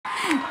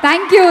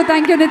Thank you,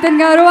 Nitin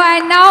Garu.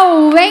 And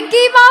now,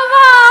 Venki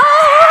Mama.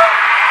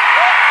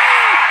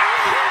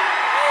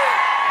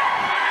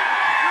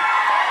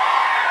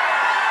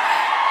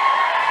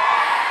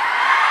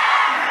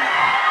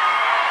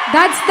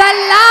 That's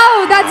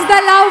the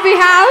love we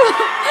have.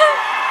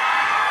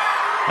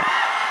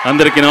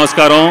 అందరికీ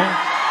నమస్కారం.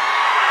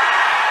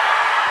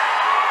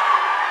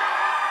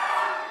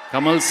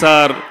 Kamal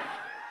sir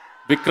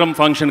Vikram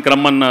ఫంక్షన్కి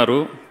రమ్మన్నారు.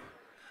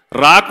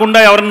 రాకుండా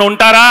ఎవరన్నా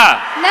ఉంటారా?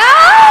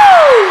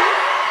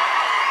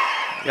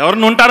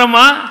 ఎవరన్నా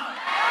ఉంటారమ్మా?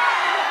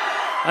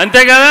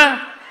 అంతే కదా?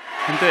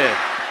 అంతే.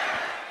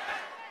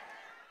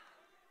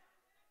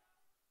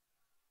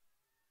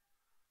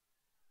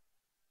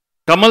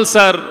 కమల్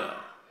సార్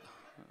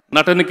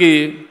నటనకి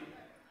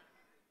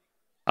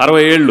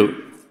 60 ఏళ్ళు.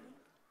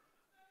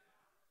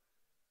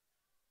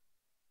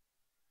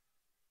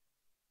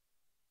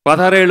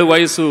 పదహారేళ్ళు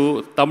వయసు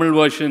తమిళ్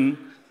వర్షన్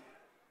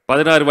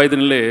 16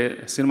 వయదులే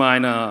సినిమా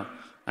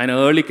ఆయన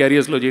ఎర్లీ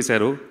కెరియర్స్లో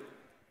చేశారు.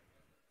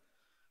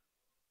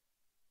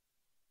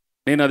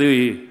 నేను అది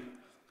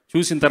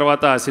చూసిన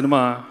తర్వాత ఆ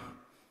సినిమా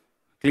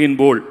క్లీన్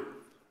బోల్డ్.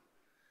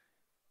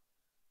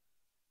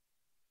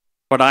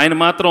 బట్ ఆయన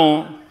మాత్రం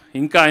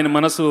ఇంకా ఆయన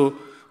మనసు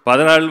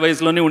 16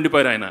 వయసులోనే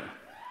ఉండిపోయారు ఆయన.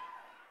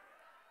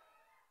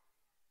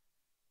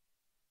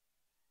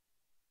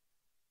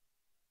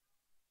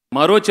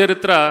 మరో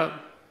చరిత్ర.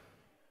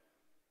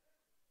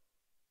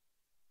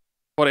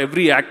 For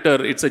every actor,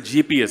 it's a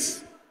GPS.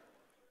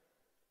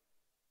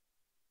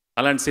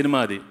 అలాంటి సినిమా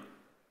అది.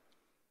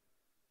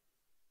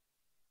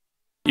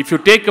 If you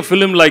take a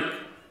film like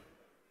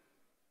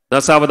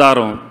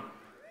Dasavatharam,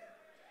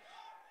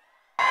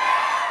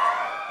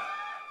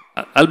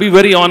 I'll be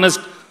very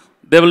honest,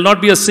 there will not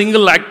be a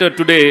single actor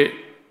today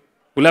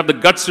who will have the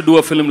guts to do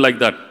a film like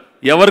that.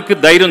 ఎవరికి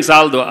ధైర్యం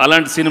చాలదు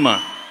అలాంటి cinema.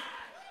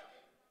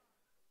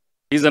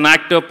 He's an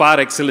actor par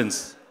excellence.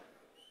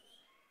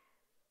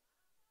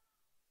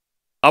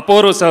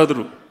 అపోరో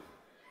సోదరు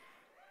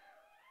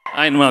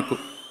ఆయన మాకు.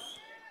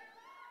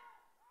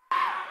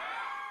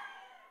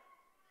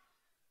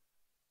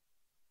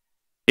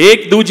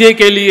 ఏక్ దూజే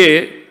కే లియే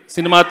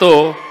సినిమాతో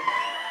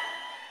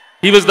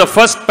he was the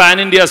first pan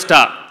India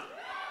star.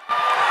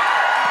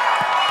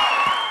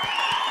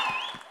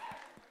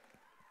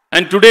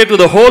 And today to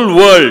the whole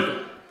world,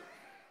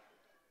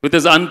 with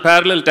his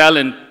unparalleled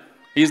talent,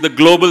 he is the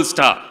global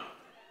star.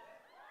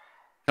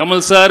 Kamal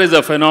sir is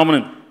a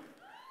phenomenon.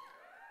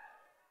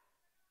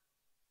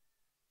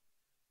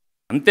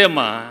 అంతే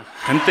అమ్మా,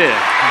 అంతే.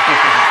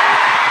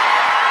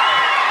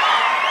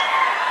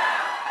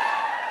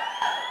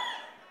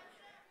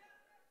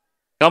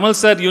 Kamal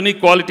sir unique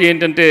quality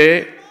ఏంటంటే,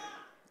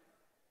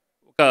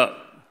 ఒక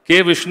K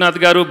Vishwanath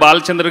గారు,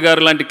 బాలచంద్ర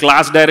గారు లాంటి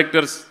class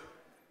directors,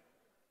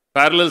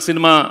 parallel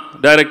cinema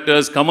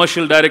directors,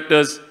 commercial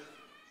directors,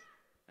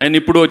 and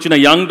ఇప్పుడు వచ్చిన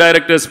యంగ్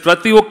డైరెక్టర్స్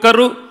ప్రతి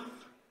ఒక్కరు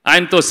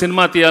ఆయనతో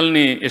సినిమా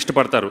తీయాలని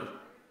ఇష్టపడతారు.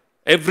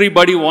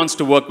 Everybody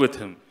wants to work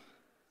with him.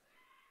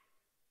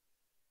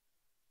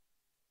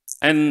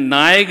 And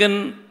Nayakan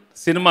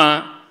cinema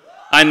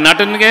ఆయన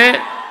నటనగే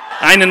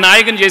ఆయన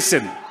నాయకన్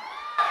చేసింది.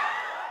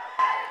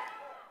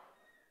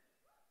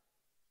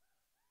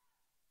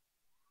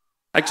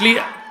 యాక్చువల్లీ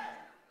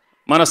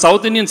మన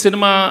south Indian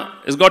cinema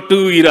is got 2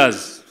 eras.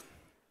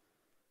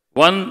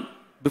 One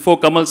before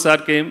Kamal sir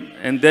came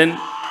and then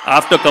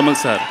after Kamal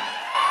sir.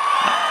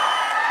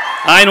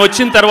 ఆయన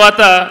వచ్చిన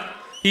తర్వాత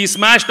he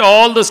smashed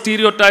all the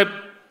stereotype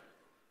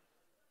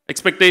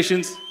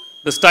expectations,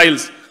 the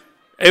styles.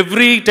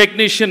 Every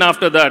technician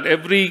after that,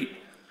 every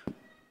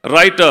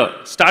writer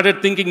started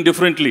thinking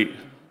differently.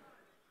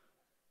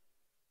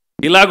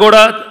 ఇలా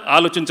కూడా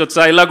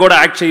ఆలోచించవచ్చా, ఇలా కూడా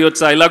act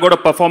చేయవచ్చా, ఇలా కూడా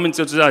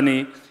పర్ఫార్మెన్స్ వచ్చా అని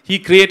he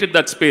created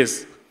that space.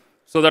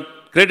 So that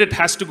credit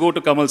has to go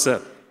to Kamal sir.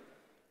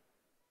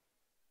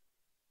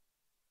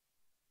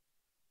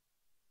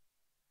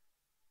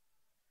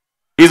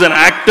 He's an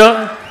actor,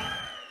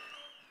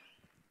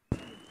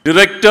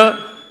 director,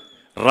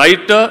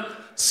 writer,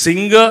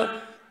 singer,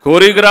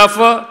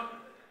 choreographer,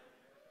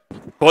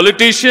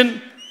 politician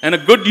and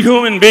a good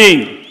human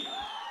being.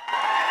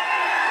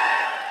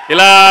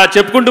 ఇలా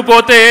చెప్పుకుంటూ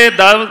పోతే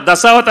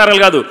దశావతారాలు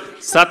కాదు,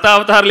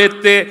 శతావతారాలు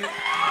ఎత్తే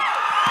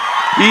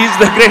is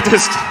the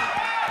greatest.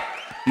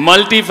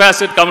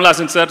 మల్టీఫాసెట్ Kamal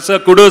Hassan sir. Sir,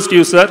 kudos to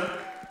you, sir.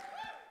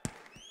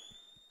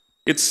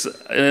 It's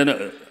an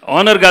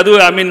honor కాదు,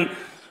 I mean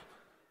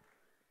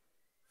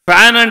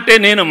fan అంటే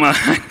నేనమ్మా.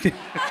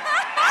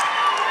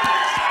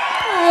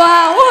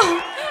 Wow.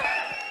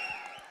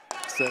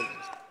 Sir,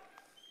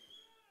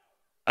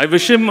 I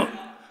wish him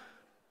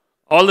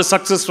all the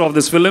success of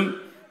this film.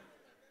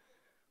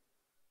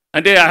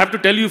 అంటే I have to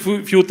tell you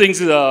few things.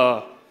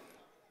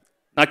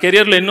 నా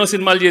కెరియర్లో ఎన్నో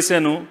సినిమాలు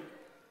చేశాను,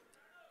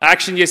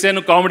 action చేశాను,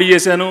 కామెడీ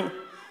చేశాను.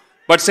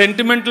 బట్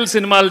సెంటిమెంటల్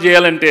సినిమాలు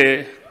చేయాలంటే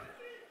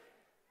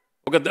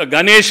ఒక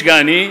గణేష్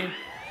కానీ,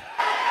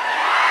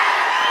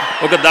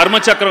 ఒక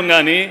ధర్మచక్రం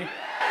కానీ,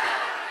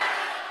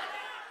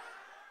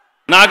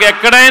 నాకు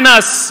ఎక్కడైనా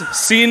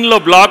సీన్లో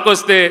బ్లాక్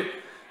వస్తే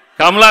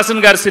కమల్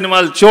హాసన్ గారి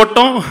సినిమాలు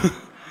చూడటం,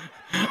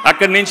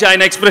 అక్కడి నుంచి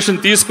ఆయన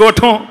ఎక్స్ప్రెషన్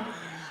తీసుకోవటం,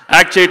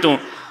 యాక్ట్ చేయటం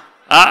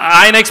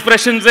ఆయన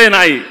ఎక్స్ప్రెషన్సే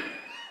నాయి.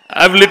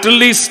 I've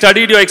literally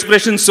studied your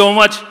expressions so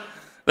much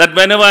that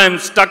whenever I'm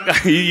stuck,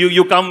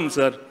 you come,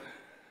 sir.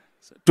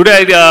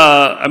 Today,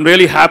 I'm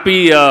really happy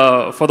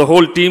for the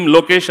whole team.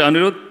 Lokesh,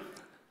 Anirudh,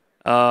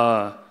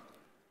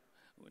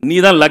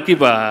 நீதான் லக்கி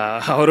பா.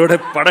 அவரோட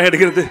படம்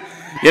எடுக்கிறது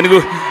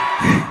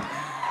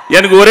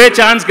எனக்கு ஒரே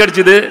சான்ஸ்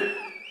கிடைச்சிது,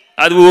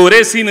 அது ஒரே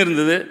சீன்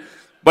இருந்தது.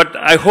 But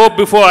I hope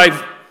before I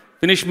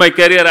finish my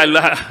career, I'll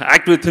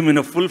act with him in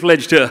a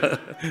full-fledged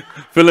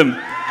film.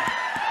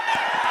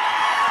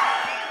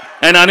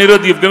 And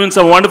Anirudh, you've given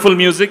some wonderful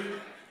music.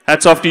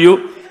 Hats off to you.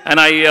 And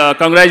I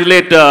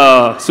congratulate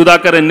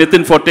Sudhakar and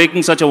Nitin for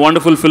taking such a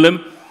wonderful film.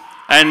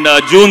 And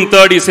June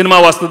 3rd, ee cinema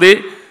vastadi.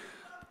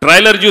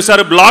 Trailer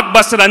చూసారు,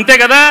 blockbuster అంతే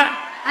కదా?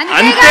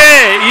 అంతే,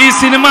 ఈ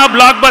cinema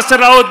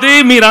blockbuster అవుద్ది.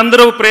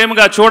 మీరందరూ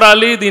ప్రేమగా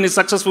చూడాలి, దీన్ని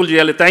సక్సెస్ఫుల్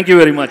చేయాలి. Thank you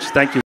very much. Thank you.